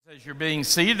As you're being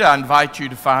seated, I invite you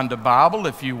to find a Bible,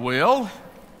 if you will,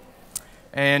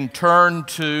 and turn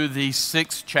to the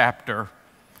 6th chapter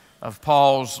of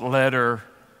Paul's letter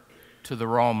to the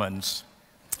Romans.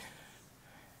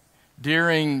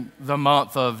 During the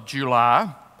month of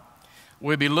July,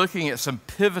 we'll be looking at some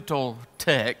pivotal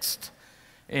texts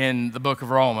in the book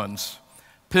of Romans.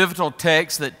 Pivotal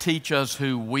texts that teach us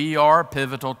who we are,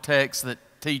 pivotal texts that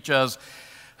teach us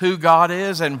who God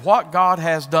is and what God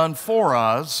has done for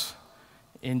us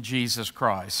in Jesus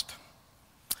Christ.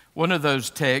 One of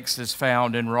those texts is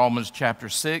found in Romans chapter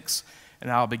 6,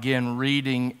 and I'll begin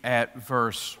reading at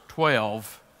verse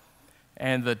 12.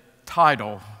 And the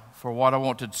title for what I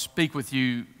want to speak with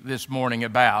you this morning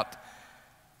about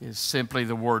is simply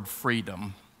the word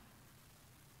freedom.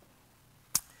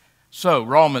 So,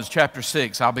 Romans chapter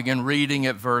 6, I'll begin reading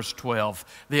at verse 12.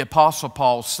 The Apostle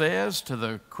Paul says to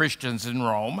the Christians in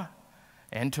Rome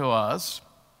and to us,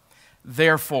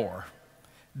 "Therefore,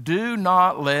 do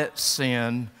not let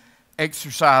sin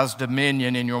exercise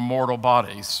dominion in your mortal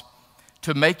bodies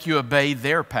to make you obey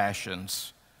their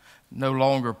passions. No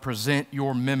longer present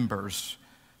your members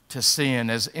to sin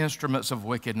as instruments of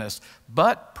wickedness,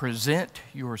 but present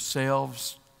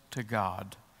yourselves to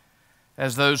God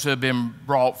as those who have been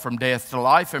brought from death to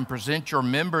life, and present your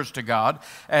members to God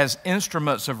as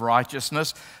instruments of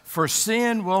righteousness, for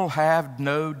sin will have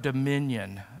no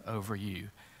dominion over you,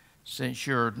 since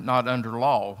you're not under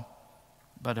law,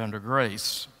 but under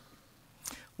grace.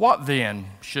 What then?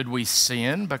 Should we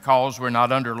sin because we're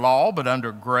not under law, but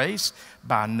under grace?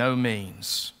 By no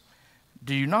means.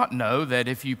 Do you not know that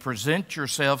if you present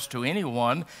yourselves to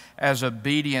anyone as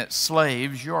obedient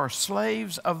slaves, you are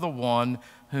slaves of the one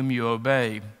whom you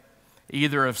obey,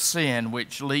 either of sin,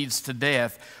 which leads to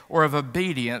death, or of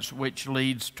obedience, which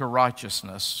leads to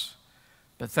righteousness?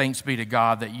 But thanks be to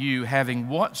God that you, having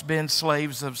once been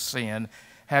slaves of sin,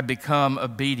 have become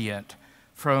obedient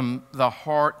from the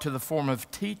heart to the form of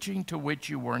teaching to which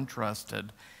you were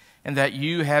entrusted, and that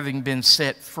you, having been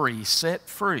set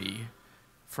free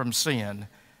from sin,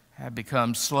 have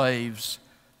become slaves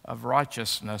of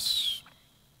righteousness.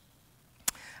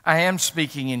 I am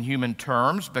speaking in human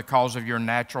terms because of your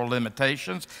natural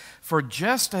limitations, for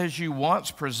just as you once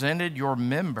presented your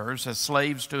members as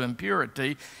slaves to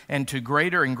impurity and to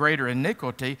greater and greater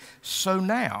iniquity, so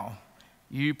now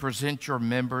you present your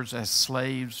members as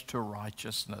slaves to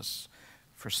righteousness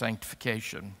for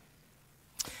sanctification.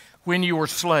 When you were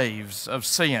slaves of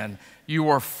sin, you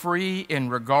were free in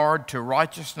regard to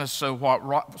righteousness, so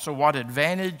what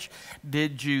advantage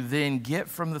did you then get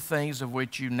from the things of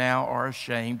which you now are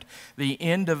ashamed? The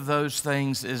end of those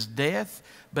things is death,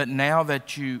 but now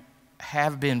that you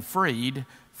have been freed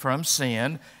from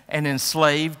sin and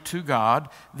enslaved to God,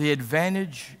 the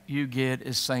advantage you get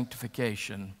is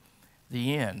sanctification.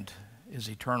 The end is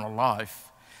eternal life.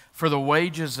 For the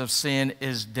wages of sin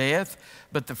is death,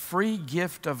 but the free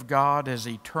gift of God is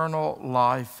eternal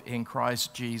life in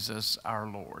Christ Jesus our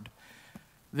Lord."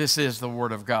 This is the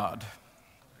word of God.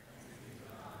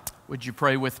 Would you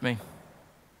pray with me?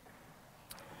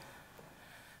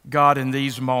 God, in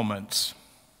these moments,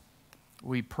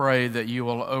 we pray that you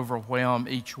will overwhelm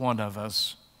each one of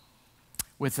us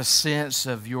with a sense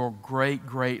of your great,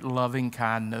 great loving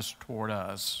kindness toward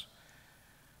us,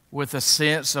 with a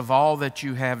sense of all that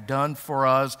you have done for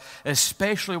us,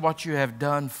 especially what you have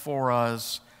done for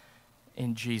us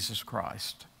in Jesus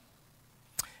Christ.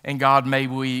 And God, may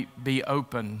we be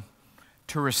open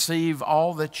to receive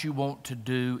all that you want to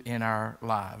do in our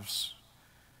lives.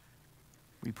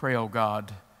 We pray, oh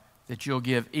God, that you'll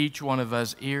give each one of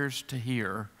us ears to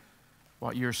hear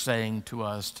what you're saying to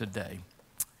us today.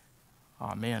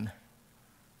 Amen.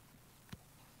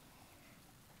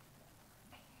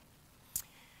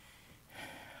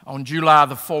 On July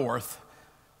the 4th,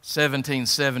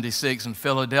 1776, in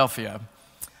Philadelphia,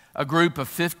 a group of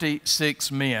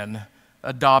 56 men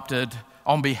adopted,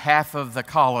 on behalf of the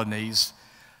colonies,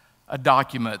 a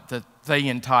document that they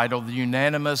entitled the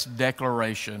Unanimous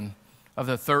Declaration of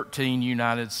the 13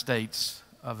 United States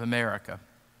of America.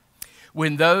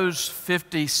 When those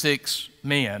 56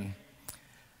 men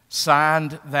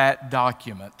signed that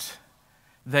document,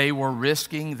 they were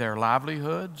risking their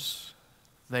livelihoods.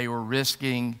 They were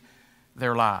risking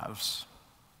their lives.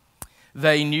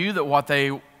 They knew that what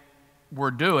they were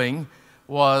doing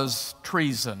was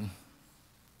treason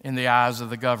in the eyes of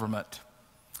the government.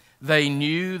 They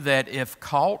knew that if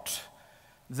caught,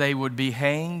 they would be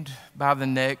hanged by the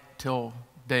neck till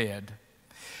dead.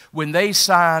 When they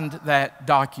signed that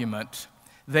document,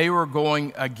 they were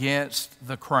going against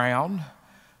the crown,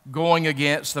 going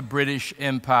against the British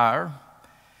Empire.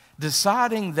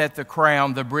 deciding that the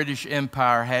Crown, the British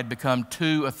Empire, had become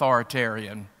too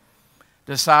authoritarian,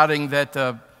 deciding that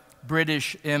the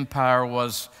British Empire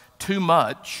was too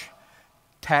much,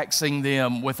 taxing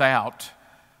them without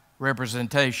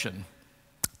representation.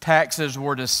 Taxes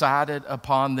were decided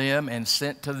upon them and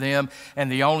sent to them,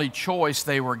 and the only choice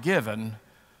they were given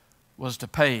was to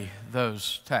pay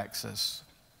those taxes.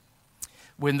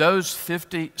 When those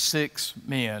 56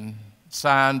 men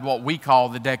signed what we call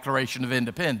the Declaration of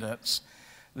Independence,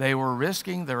 they were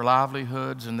risking their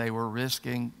livelihoods and they were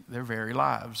risking their very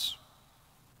lives.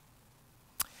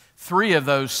 3 of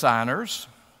those signers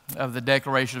of the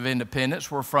Declaration of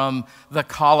Independence were from the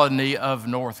colony of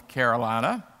North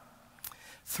Carolina.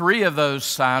 3 of those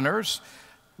signers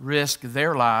risked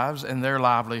their lives and their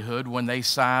livelihood when they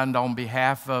signed on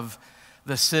behalf of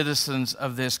the citizens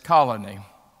of this colony.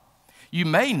 You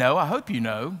may know, I hope you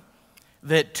know,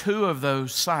 that 2 of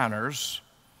those signers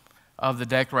of the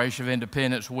Declaration of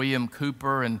Independence, William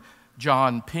Cooper and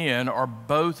John Penn, are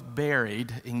both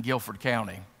buried in Guilford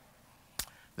County.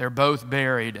 They're both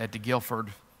buried at the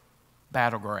Guilford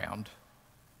battleground.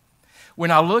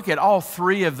 When I look at all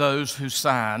 3 of those who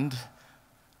signed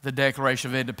the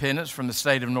Declaration of Independence from the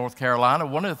state of North Carolina,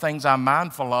 one of the things I'm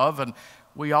mindful of, and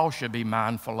we all should be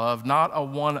mindful of, not a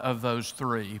one of those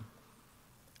 3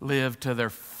 lived to their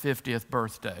 50th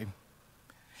birthday.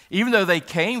 Even though they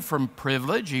came from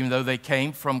privilege, even though they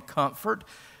came from comfort,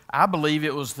 I believe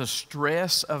it was the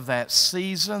stress of that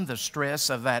season, the stress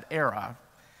of that era,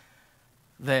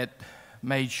 that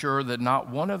made sure that not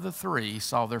one of the 3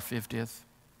 saw their 50th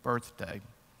birthday.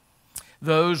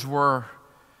 Those were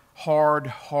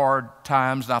hard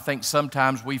times, and I think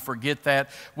sometimes we forget that.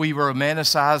 We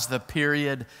romanticize the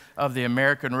period of the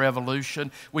American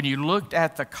Revolution. When you looked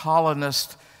at the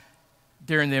colonists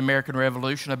during the American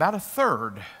Revolution, about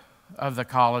 1/3 of the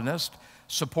colonists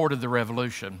supported the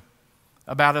revolution.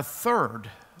 About 1/3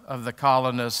 of the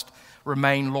colonists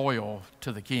remained loyal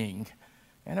to the king.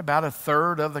 And about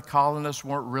 1/3 of the colonists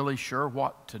weren't really sure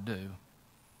what to do.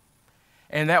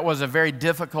 And that was a very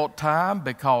difficult time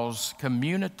because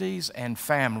communities and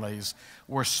families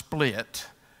were split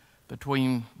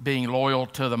between being loyal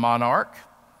to the monarch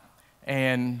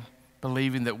and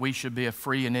believing that we should be a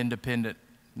free and independent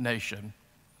nation.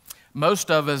 Most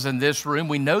of us in this room,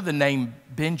 we know the name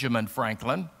Benjamin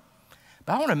Franklin,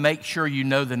 but I want to make sure you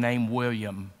know the name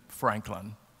William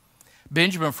Franklin.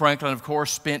 Benjamin Franklin, of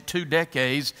course, spent 2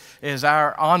 decades as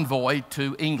our envoy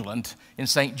to England in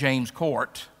St. James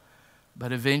Court,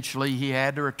 but eventually he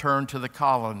had to return to the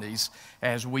colonies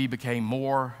as we became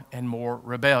more and more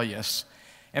rebellious.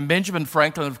 And Benjamin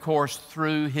Franklin, of course,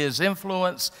 threw his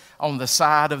influence on the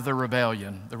side of the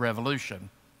rebellion, the revolution.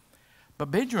 But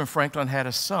Benjamin Franklin had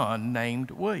a son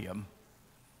named William.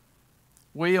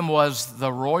 William was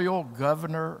the royal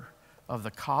governor of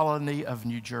the colony of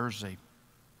New Jersey,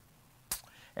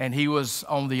 and he was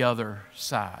on the other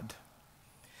side.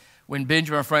 When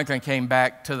Benjamin Franklin came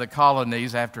back to the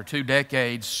colonies after 2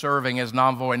 decades serving as an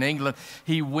envoy in England,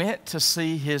 he went to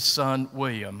see his son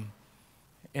William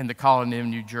in the colony of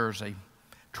New Jersey,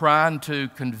 trying to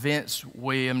convince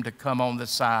William to come on the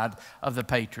side of the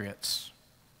Patriots.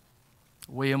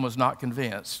 William was not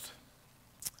convinced.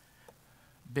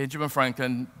 Benjamin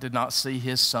Franklin did not see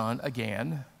his son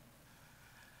again.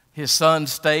 His son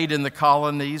stayed in the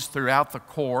colonies throughout the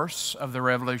course of the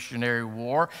Revolutionary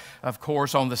War, of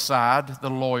course on the side, the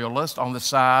loyalist, on the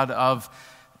side of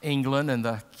England and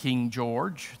the King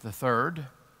George III.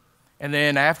 And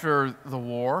then after the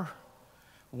war,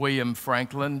 William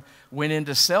Franklin went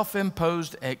into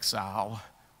self-imposed exile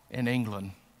in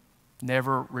England,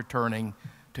 never returning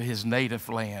to his native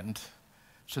land.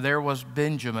 So there was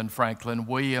Benjamin Franklin,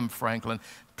 William Franklin,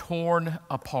 torn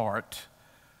apart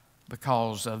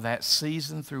because of that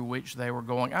season through which they were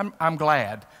going. I'm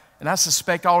glad, and I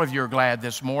suspect all of you are glad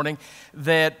this morning,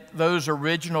 that those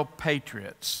original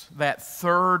patriots, that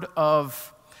third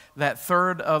of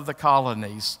the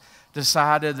colonies,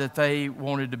 decided that they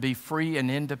wanted to be free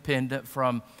and independent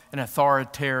from an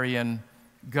authoritarian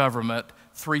government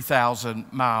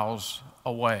 3,000 miles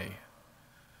away.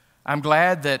 I'm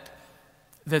glad that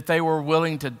they were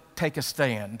willing to take a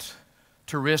stand,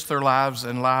 to risk their lives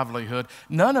and livelihood.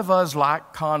 None of us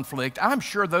like conflict. I'm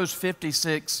sure those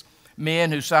 56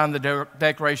 men who signed the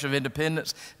Declaration of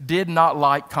Independence did not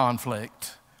like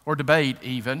conflict or debate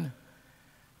even,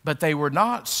 but they were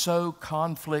not so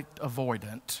conflict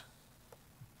avoidant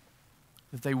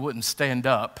that they wouldn't stand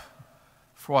up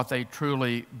for what they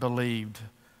truly believed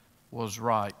was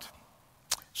right.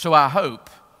 So I hope,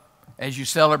 as you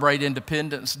celebrate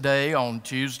Independence Day on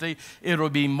Tuesday, it will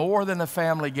be more than a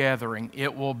family gathering.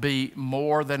 It will be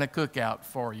more than a cookout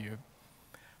for you.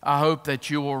 I hope that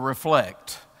you will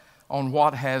reflect on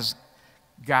what has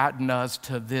gotten us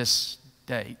to this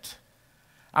date.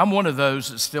 I'm one of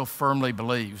those that still firmly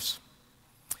believes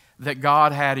that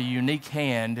God had a unique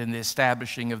hand in the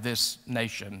establishing of this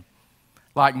nation.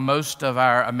 Like most of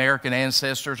our American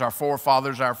ancestors, our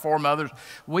forefathers, our foremothers,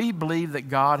 we believe that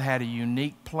God had a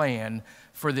unique plan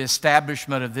for the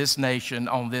establishment of this nation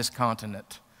on this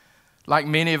continent. Like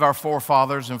many of our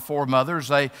forefathers and foremothers,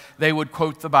 they would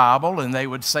quote the Bible and they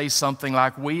would say something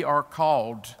like, "We are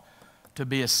called to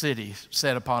be a city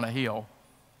set upon a hill."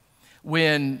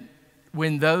 When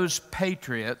those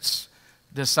patriots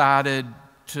decided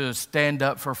to stand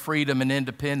up for freedom and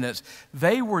independence,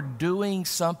 they were doing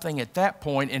something at that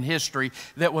point in history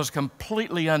that was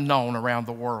completely unknown around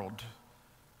the world.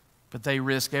 But they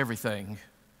risked everything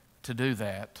to do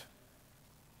that.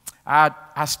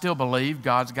 I still believe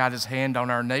God's got His hand on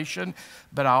our nation,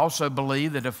 but I also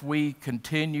believe that if we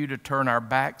continue to turn our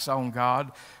backs on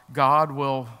God, God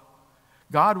will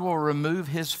remove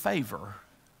His favor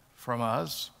from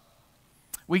us.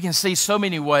 We can see so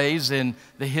many ways in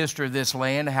the history of this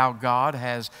land how God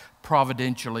has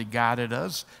providentially guided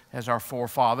us, as our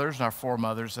forefathers and our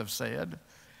foremothers have said.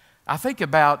 I think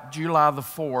about July the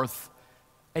 4th,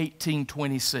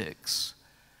 1826,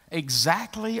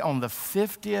 exactly on the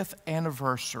 50th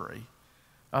anniversary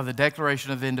of the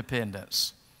Declaration of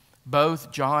Independence.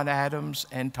 Both John Adams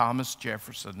and Thomas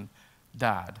Jefferson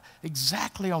died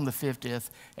exactly on the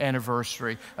 50th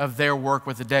anniversary of their work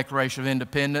with the Declaration of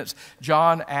Independence.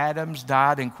 John Adams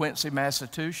died in Quincy,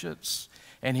 Massachusetts,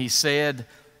 and he said,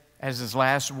 as his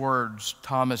last words,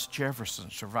 Thomas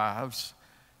Jefferson survives.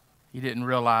 He didn't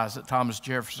realize that Thomas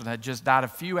Jefferson had just died a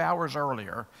few hours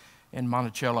earlier in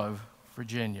Monticello,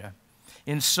 Virginia.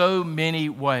 In so many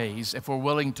ways, if we're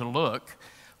willing to look,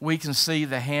 we can see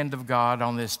the hand of God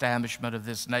on the establishment of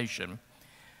this nation.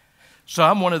 So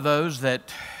I'm one of those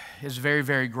that is very,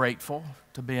 very grateful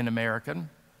to be an American.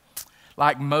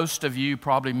 Like most of you,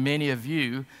 probably many of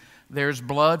you, there's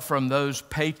blood from those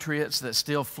patriots that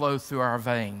still flow through our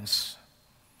veins.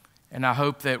 And I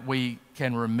hope that we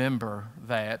can remember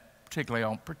that,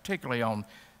 particularly on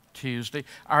Tuesday.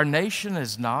 Our nation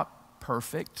is not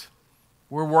perfect.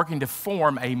 We're working to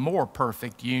form a more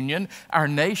perfect union. Our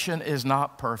nation is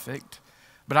not perfect,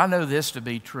 but I know this to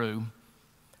be true.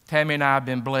 Tammy and I have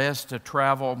been blessed to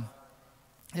travel,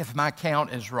 if my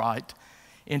count is right,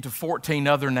 into 14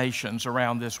 other nations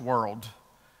around this world.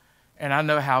 And I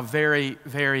know how very,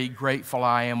 very grateful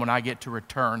I am when I get to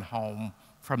return home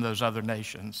from those other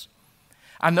nations.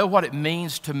 I know what it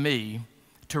means to me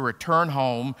to return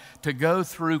home, to go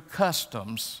through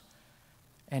customs,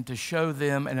 and to show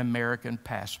them an American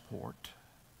passport.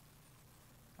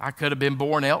 I could have been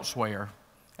born elsewhere,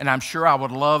 and I'm sure I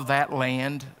would love that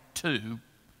land too.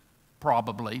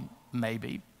 Probably,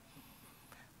 maybe.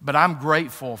 But I'm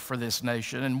grateful for this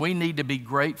nation, and we need to be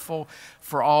grateful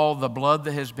for all the blood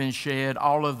that has been shed,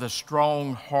 all of the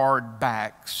strong, hard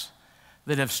backs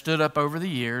that have stood up over the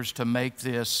years to make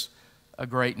this a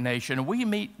great nation. And we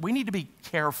need to be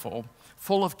careful,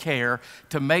 full of care,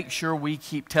 to make sure we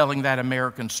keep telling that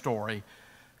American story.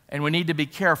 And we need to be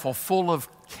careful, full of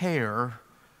care,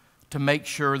 to make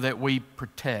sure that we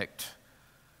protect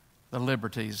the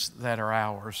liberties that are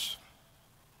ours.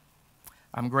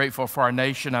 I'm grateful for our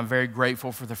nation. I'm very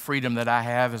grateful for the freedom that I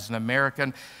have as an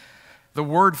American. The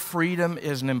word freedom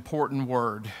is an important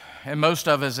word. And most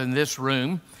of us in this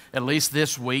room, at least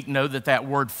this week, know that that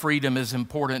word freedom is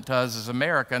important to us as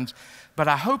Americans. But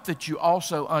I hope that you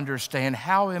also understand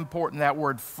how important that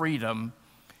word freedom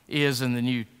is in the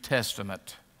New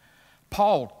Testament.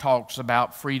 Paul talks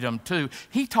about freedom too.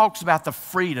 He talks about the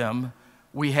freedom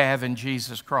we have in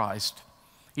Jesus Christ.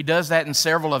 He does that in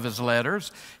several of his letters.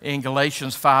 In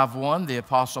Galatians 5:1, the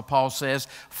Apostle Paul says,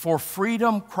 "For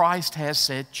freedom Christ has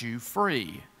set you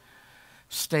free.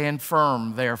 Stand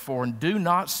firm, therefore, and do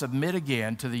not submit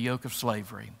again to the yoke of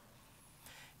slavery."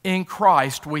 In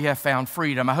Christ, we have found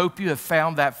freedom. I hope you have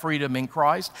found that freedom in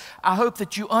Christ. I hope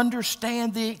that you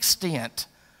understand the extent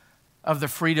of the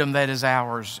freedom that is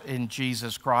ours in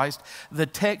Jesus Christ. The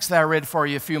text that I read for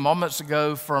you a few moments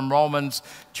ago from Romans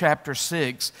chapter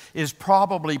 6 is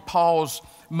probably Paul's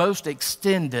most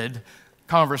extended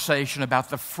conversation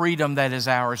about the freedom that is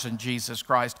ours in Jesus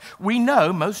Christ. We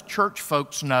know, most church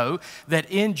folks know, that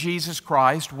in Jesus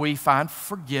Christ we find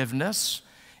forgiveness.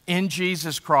 In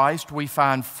Jesus Christ we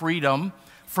find freedom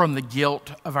from the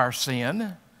guilt of our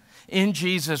sin. In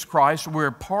Jesus Christ,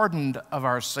 we're pardoned of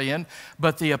our sin,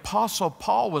 but the Apostle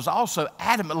Paul was also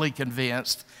adamantly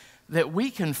convinced that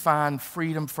we can find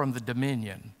freedom from the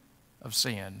dominion of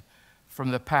sin,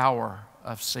 from the power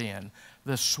of sin,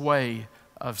 the sway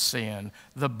of sin,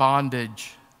 the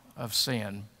bondage of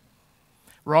sin.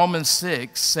 Romans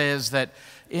 6 says that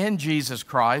in Jesus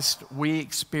Christ we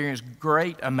experience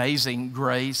great, amazing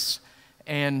grace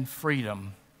and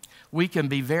freedom. We can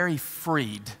be very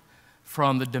freed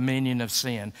from the dominion of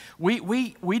sin.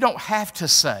 We don't have to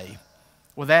say,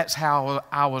 well, that's how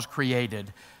I was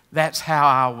created. That's how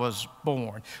I was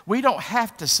born. We don't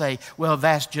have to say, well,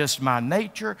 that's just my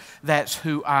nature. That's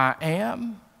who I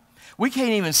am. We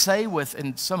can't even say with,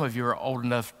 and some of you are old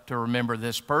enough to remember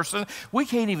this person, we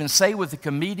can't even say with the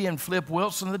comedian Flip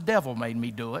Wilson, the devil made me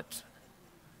do it.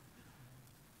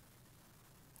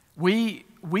 We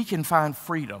can find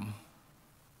freedom.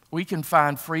 We can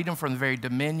find freedom from the very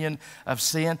dominion of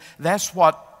sin. That's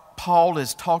what Paul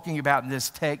is talking about in this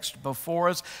text before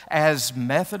us. As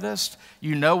Methodists,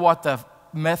 you know what the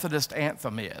Methodist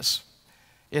anthem is.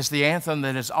 It's the anthem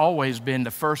that has always been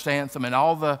the first anthem in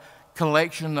all the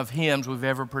collection of hymns we've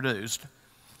ever produced.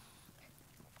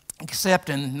 Except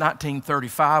in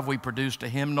 1935, we produced a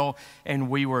hymnal, and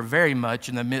we were very much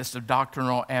in the midst of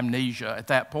doctrinal amnesia at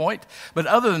that point. But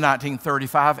other than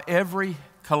 1935, every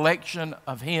collection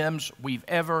of hymns we've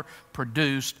ever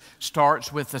produced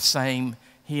starts with the same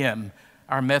hymn,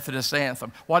 our Methodist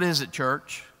anthem. What is it,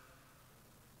 church?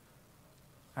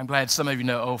 I'm glad some of you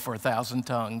know, "Oh, for a Thousand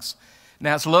Tongues."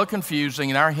 Now, it's a little confusing.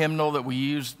 In our hymnal that we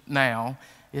use now,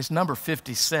 it's number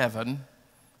 57,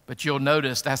 but you'll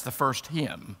notice that's the first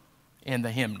hymn in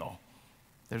the hymnal.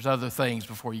 There's other things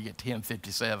before you get to hymn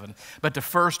 57. But the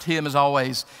first hymn is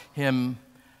always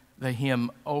the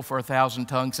hymn, "Oh, for a Thousand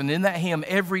Tongues." And in that hymn,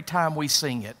 every time we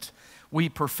sing it, we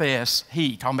profess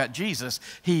He, talking about Jesus,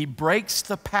 He breaks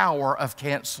the power of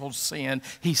canceled sin.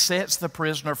 He sets the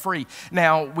prisoner free.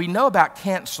 Now, we know about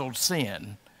canceled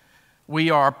sin. We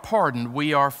are pardoned.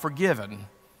 We are forgiven.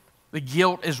 The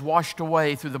guilt is washed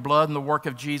away through the blood and the work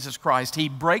of Jesus Christ. He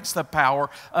breaks the power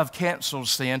of canceled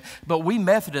sin. But we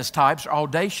Methodist types are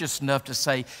audacious enough to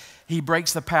say He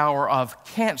breaks the power of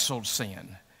canceled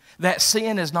sin. That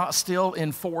sin is not still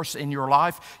in force in your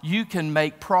life. You can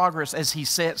make progress as He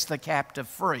sets the captive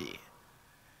free.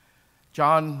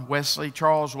 John Wesley,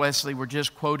 Charles Wesley were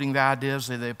just quoting the ideas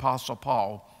of the Apostle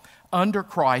Paul. Under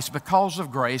Christ, because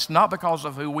of grace, not because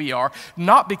of who we are,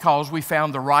 not because we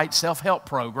found the right self-help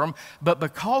program, but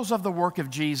because of the work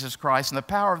of Jesus Christ and the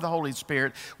power of the Holy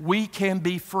Spirit, we can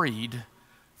be freed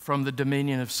from the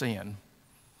dominion of sin.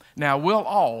 Now, we'll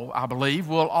all, I believe,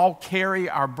 we'll all carry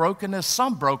our brokenness,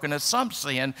 some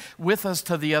sin, with us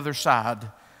to the other side.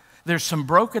 There's some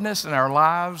brokenness in our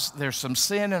lives, there's some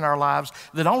sin in our lives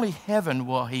that only heaven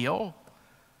will heal.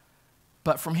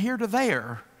 But from here to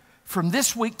there, from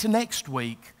this week to next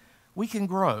week, we can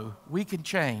grow, we can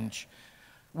change.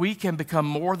 We can become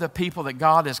more the people that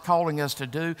God is calling us to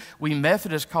do. We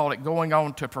Methodists call it going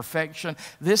on to perfection.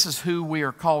 This is who we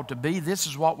are called to be. This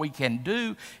is what we can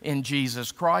do in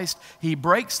Jesus Christ. He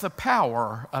breaks the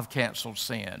power of canceled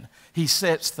sin. He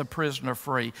sets the prisoner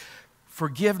free.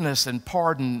 Forgiveness and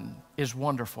pardon is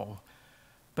wonderful,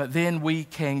 but then we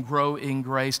can grow in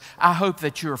grace. I hope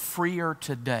that you're freer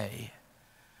today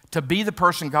to be the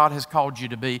person God has called you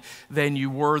to be than you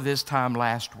were this time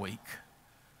last week.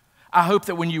 I hope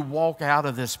that when you walk out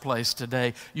of this place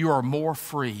today, you are more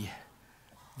free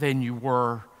than you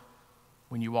were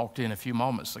when you walked in a few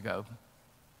moments ago.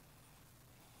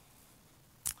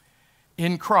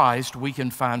 In Christ, we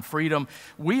can find freedom.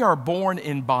 We are born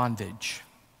in bondage.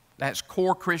 That's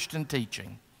core Christian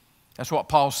teaching. That's what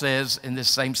Paul says in this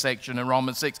same section in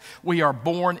Romans 6. We are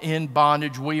born in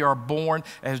bondage. We are born,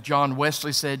 as John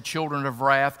Wesley said, children of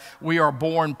wrath. We are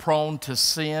born prone to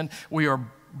sin. We are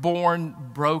born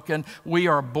broken. We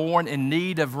are born in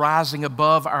need of rising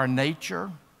above our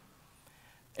nature.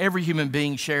 Every human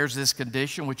being shares this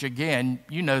condition, which again,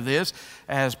 you know this,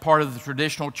 as part of the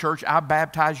traditional church, I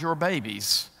baptize your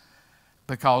babies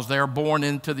because they're born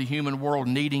into the human world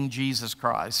needing Jesus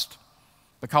Christ.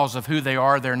 Because of who they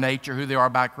are, their nature, who they are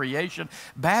by creation.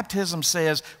 Baptism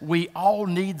says we all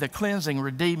need the cleansing,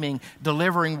 redeeming,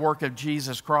 delivering work of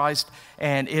Jesus Christ,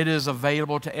 and it is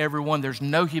available to everyone. There's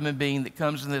no human being that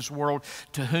comes in this world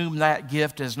to whom that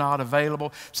gift is not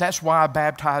available. So that's why I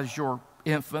baptize your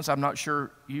infants. I'm not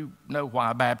sure you know why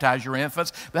I baptize your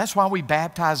infants, but that's why we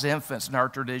baptize infants in our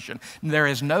tradition. And there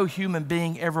is no human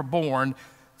being ever born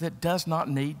that does not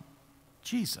need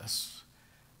Jesus.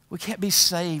 We can't be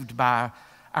saved by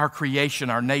our creation,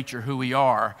 our nature, who we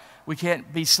are. We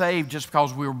can't be saved just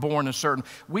because we were born a certain.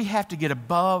 We have to get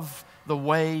above the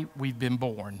way we've been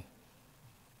born.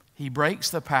 He breaks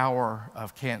the power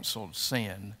of canceled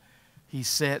sin. He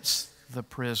sets the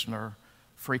prisoner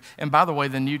free. And by the way,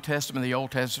 the New Testament and the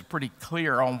Old Testament is pretty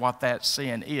clear on what that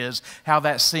sin is, how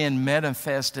that sin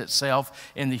manifests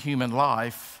itself in the human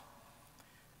life,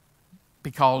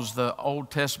 because the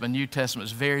Old Testament, New Testament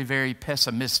is very, very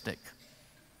pessimistic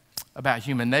about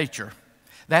human nature.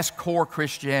 That's core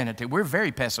Christianity. We're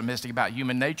very pessimistic about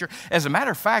human nature. As a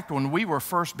matter of fact, when we were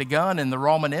first begun in the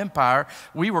Roman Empire,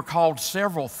 we were called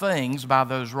several things by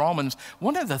those Romans.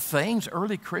 One of the things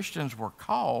early Christians were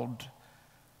called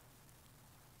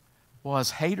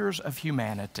was haters of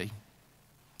humanity.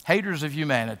 Haters of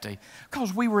humanity,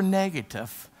 because we were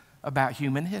negative about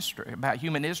human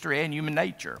history and human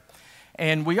nature.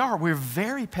 And we're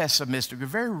very pessimistic, we're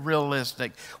very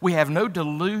realistic. We have no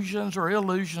delusions or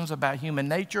illusions about human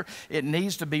nature. It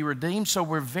needs to be redeemed, so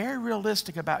we're very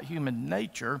realistic about human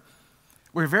nature.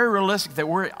 We're very realistic that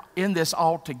we're in this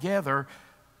all together,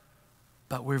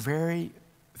 but we're very,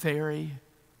 very,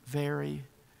 very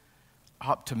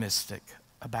optimistic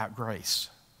about grace.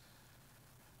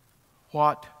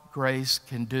 What grace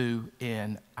can do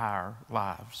in our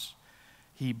lives.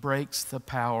 He breaks the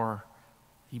power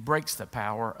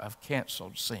of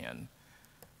canceled sin.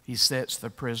 He sets the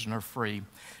prisoner free.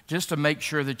 Just to make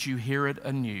sure that you hear it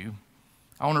anew,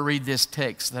 I want to read this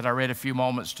text that I read a few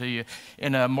moments to you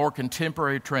in a more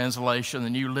contemporary translation, the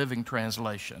New Living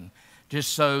Translation,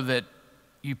 just so that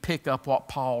you pick up what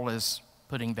Paul is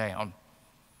putting down.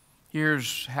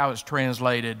 Here's how it's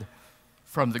translated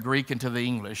from the Greek into the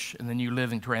English in the New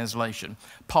Living Translation.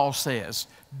 Paul says,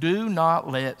 "Do not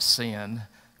let sin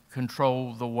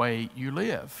control the way you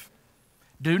live.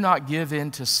 Do not give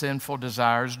in to sinful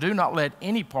desires. Do not let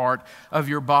any part of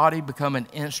your body become an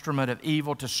instrument of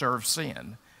evil to serve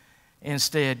sin.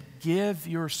 Instead, give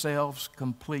yourselves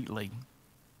completely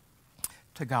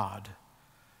to God.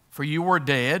 For you were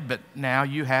dead, but now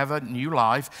you have a new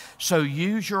life. So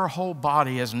use your whole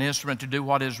body as an instrument to do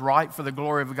what is right for the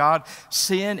glory of God.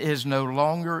 Sin is no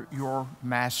longer your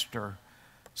master.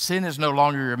 Sin is no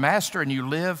longer your master, and you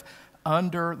live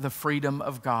under the freedom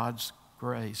of God's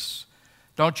grace."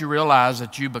 Don't you realize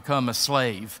that you become a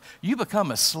slave? You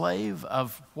become a slave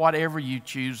of whatever you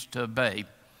choose to obey.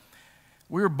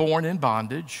 We're born in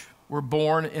bondage. We're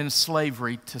born in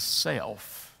slavery to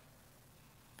self.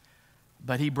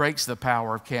 But he breaks the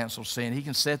power of canceled sin. He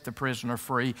can set the prisoner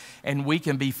free, and we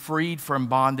can be freed from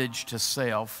bondage to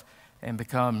self and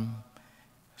become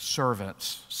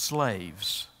servants,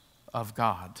 slaves of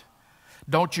God.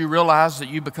 Don't you realize that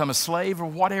you become a slave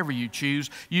of whatever you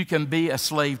choose? You can be a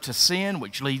slave to sin,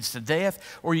 which leads to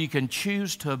death, or you can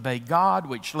choose to obey God,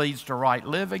 which leads to right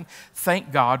living.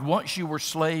 Thank God, once you were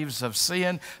slaves of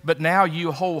sin, but now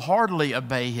you wholeheartedly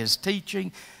obey His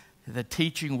teaching, the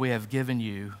teaching we have given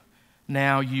you.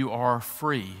 Now you are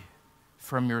free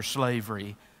from your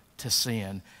slavery to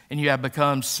sin, and you have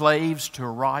become slaves to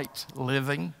right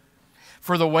living.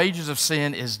 For the wages of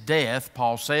sin is death,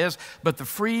 Paul says, but the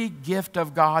free gift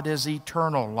of God is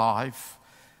eternal life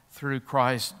through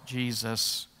Christ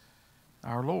Jesus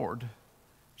our Lord.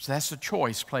 So that's the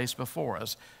choice placed before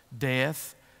us,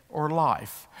 death or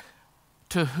life.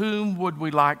 To whom would we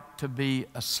like to be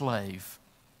a slave?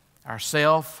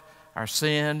 Ourself, our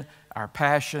sin, our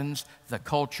passions, the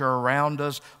culture around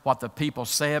us, what the people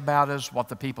say about us, what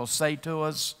the people say to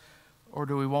us? Or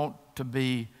do we want to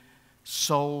be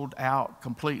sold out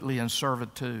completely in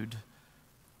servitude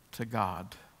to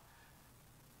God?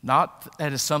 Not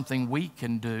that it's something we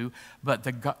can do, but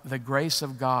the grace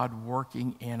of God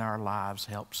working in our lives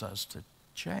helps us to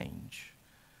change.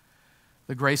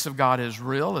 The grace of God is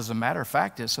real. As a matter of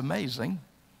fact, it's amazing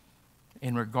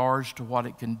in regards to what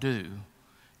it can do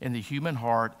in the human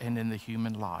heart and in the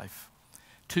human life.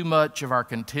 Too much of our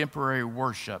contemporary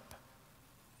worship,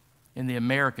 in the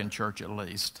American church at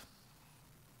least,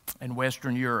 and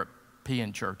Western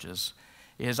European churches,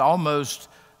 is almost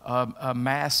a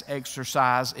mass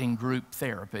exercise in group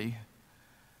therapy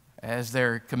as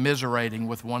they're commiserating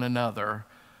with one another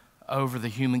over the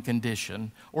human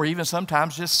condition, or even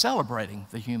sometimes just celebrating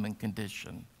the human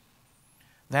condition.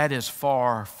 That is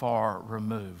far, far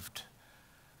removed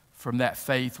from that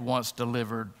faith once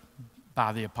delivered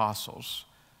by the apostles,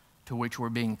 to which we're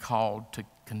being called to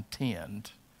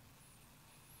contend.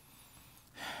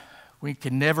 We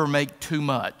can never make too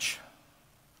much.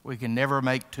 We can never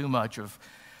make too much of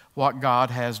what God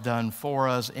has done for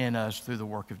us, in us, through the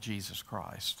work of Jesus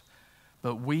Christ.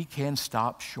 But we can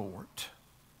stop short.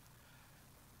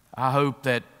 I hope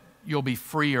that you'll be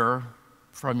freer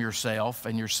from yourself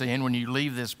and your sin when you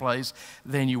leave this place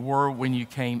than you were when you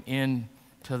came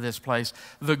into this place.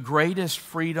 The greatest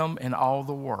freedom in all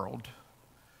the world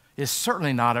is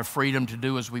certainly not a freedom to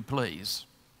do as we please.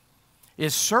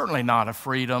 is certainly not a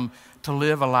freedom to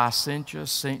live a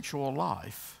licentious, sensual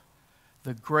life.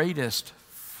 The greatest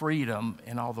freedom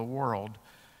in all the world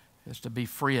is to be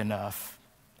free enough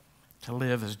to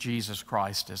live as Jesus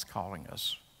Christ is calling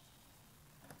us.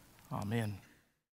 Amen.